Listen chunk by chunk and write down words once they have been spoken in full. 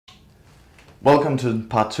Welcome to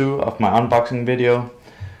part 2 of my unboxing video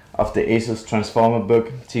of the Asus Transformer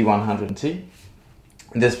Book T100T.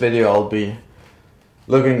 In this video I'll be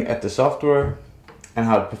looking at the software and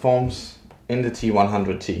how it performs in the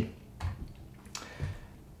T100T.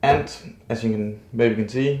 And as you can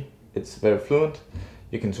see, it's very fluent.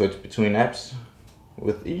 You can switch between apps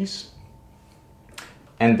with ease.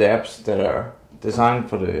 And the apps that are designed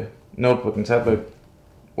for the notebook and tablet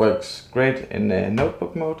works great in the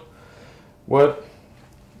notebook mode. Word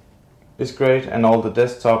is great, and all the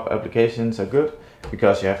desktop applications are good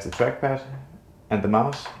because you have the trackpad and the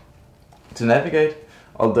mouse to navigate,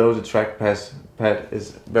 although the trackpad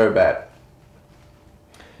is very bad.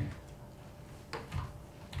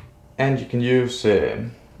 And you can use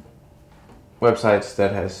websites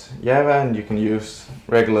that has Java, and you can use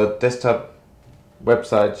regular desktop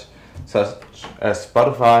websites such as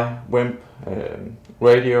Spotify, Wimp,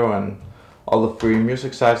 Radio, and all the free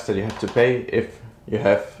music sites that you have to pay if you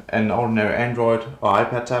have an ordinary Android or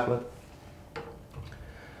iPad tablet.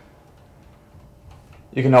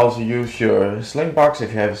 You can also use your Slingbox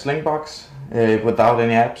if you have a Slingbox without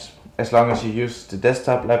any apps, as long as you use the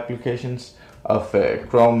desktop applications of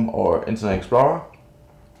Chrome or Internet Explorer.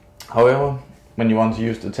 However, when you want to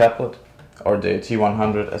use the tablet or the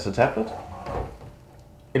T100 as a tablet,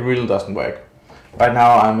 it really doesn't work. Right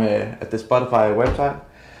now I'm at the Spotify website,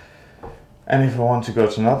 and if I want to go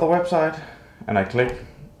to another website and I click,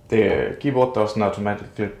 the keyboard doesn't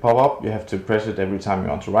automatically pop up. You have to press it every time you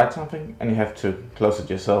want to write something, and you have to close it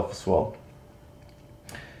yourself as well.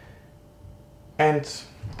 And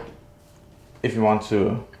if you want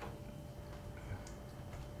to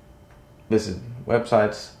visit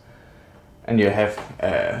websites and you have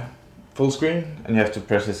a full screen and you have to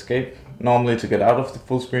press escape normally to get out of the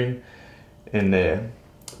full screen in the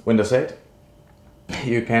Windows 8,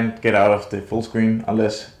 you can't get out of the full screen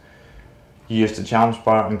unless you use the charms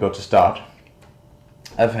bar and go to start.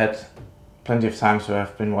 I've had plenty of times where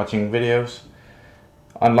I've been watching videos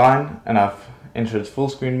online and I've entered full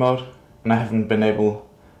screen mode and I haven't been able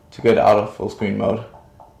to get out of full screen mode,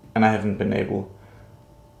 and I haven't been able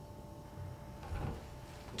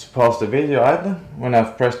to pause the video either. When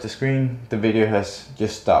I've pressed the screen, the video has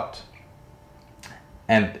just stopped,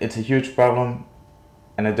 and it's a huge problem,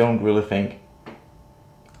 and I don't really think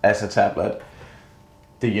as a tablet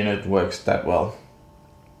the unit works that well.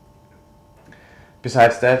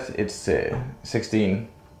 Besides that, it's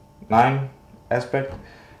 16:9 aspect,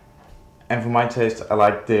 and for my taste I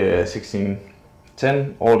like the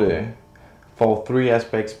 16:10 or the 4:3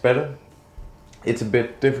 aspects better. It's a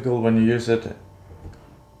bit difficult when you use it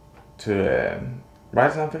to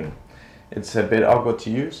write something. It's a bit awkward to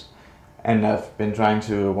use, and I've been trying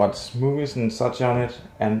to watch movies and such on it,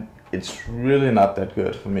 and it's really not that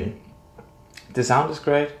good for me. The sound is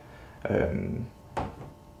great, and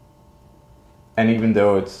even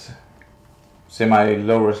though it's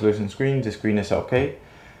semi-low resolution screen, the screen is okay,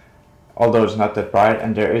 although it's not that bright,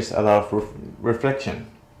 and there is a lot of reflection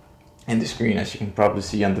in the screen, as you can probably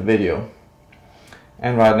see on the video.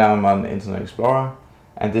 And right now I'm on Internet Explorer,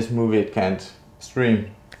 and this movie it can't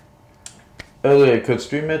stream. Earlier it could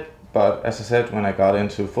stream it, but as I said, when I got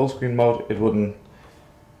into full screen mode, it wouldn't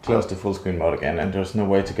close the full screen mode again, and there's no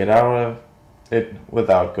way to get out of it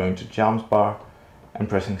without going to charms bar and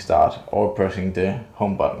pressing start or pressing the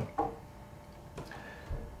home button.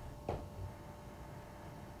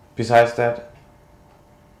 Besides that,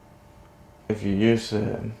 if you use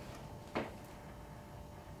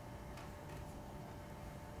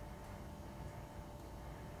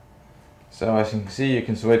so as you can see, you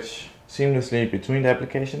can switch seamlessly between the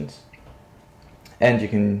applications, and you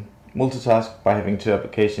can multitask by having two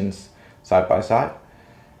applications side by side,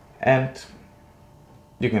 and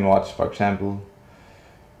you can watch, for example,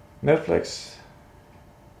 Netflix,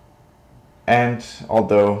 and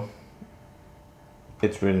although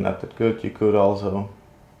it's really not that good, you could also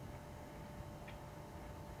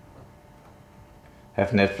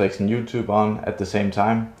have Netflix and YouTube on at the same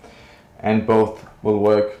time, and both will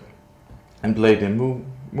work and play the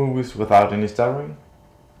movies without any stuttering.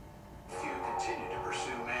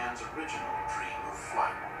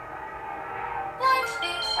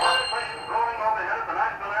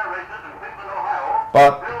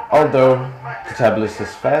 But although the tablet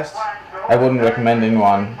is fast, I wouldn't recommend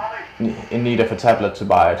anyone in need of a tablet to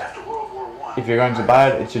buy it. If you're going to buy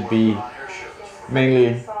it, it should be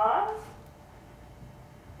mainly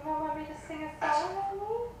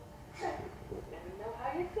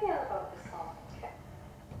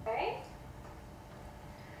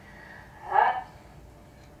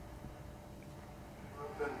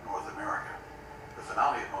North America. The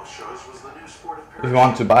finale of most shows was the new sport of If you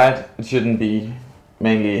want to buy it, it shouldn't be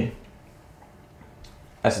mainly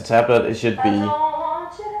as a tablet. It should be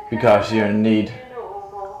because you're in need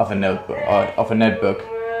of a notebook or of a netbook,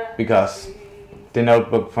 because the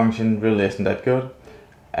notebook function really isn't that good.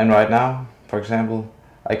 And right now, for example,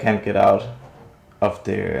 I can't get out of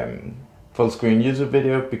the full screen YouTube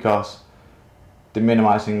video because the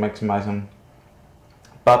minimizing maximizing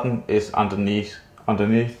button is underneath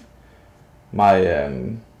my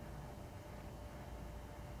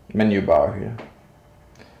menu bar here.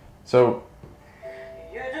 So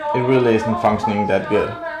it really isn't functioning that good,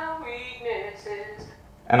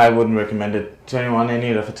 and I wouldn't recommend it to anyone in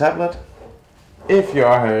need of a tablet. If you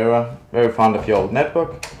are, however, very fond of your old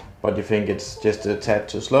netbook, but you think it's just a tad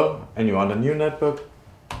too slow and you want a new netbook,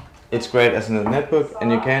 it's great as a netbook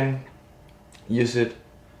and you can use it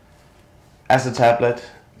as a tablet,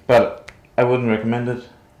 but I wouldn't recommend it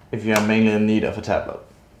if you are mainly in need of a tablet.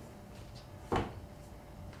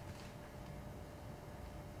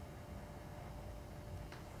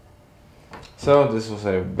 So this was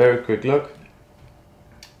a very quick look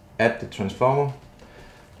at the Transformer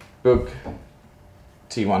Book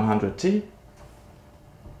T100T.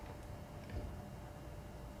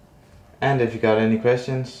 And if you got any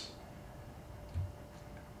questions,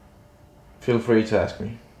 feel free to ask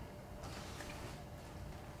me.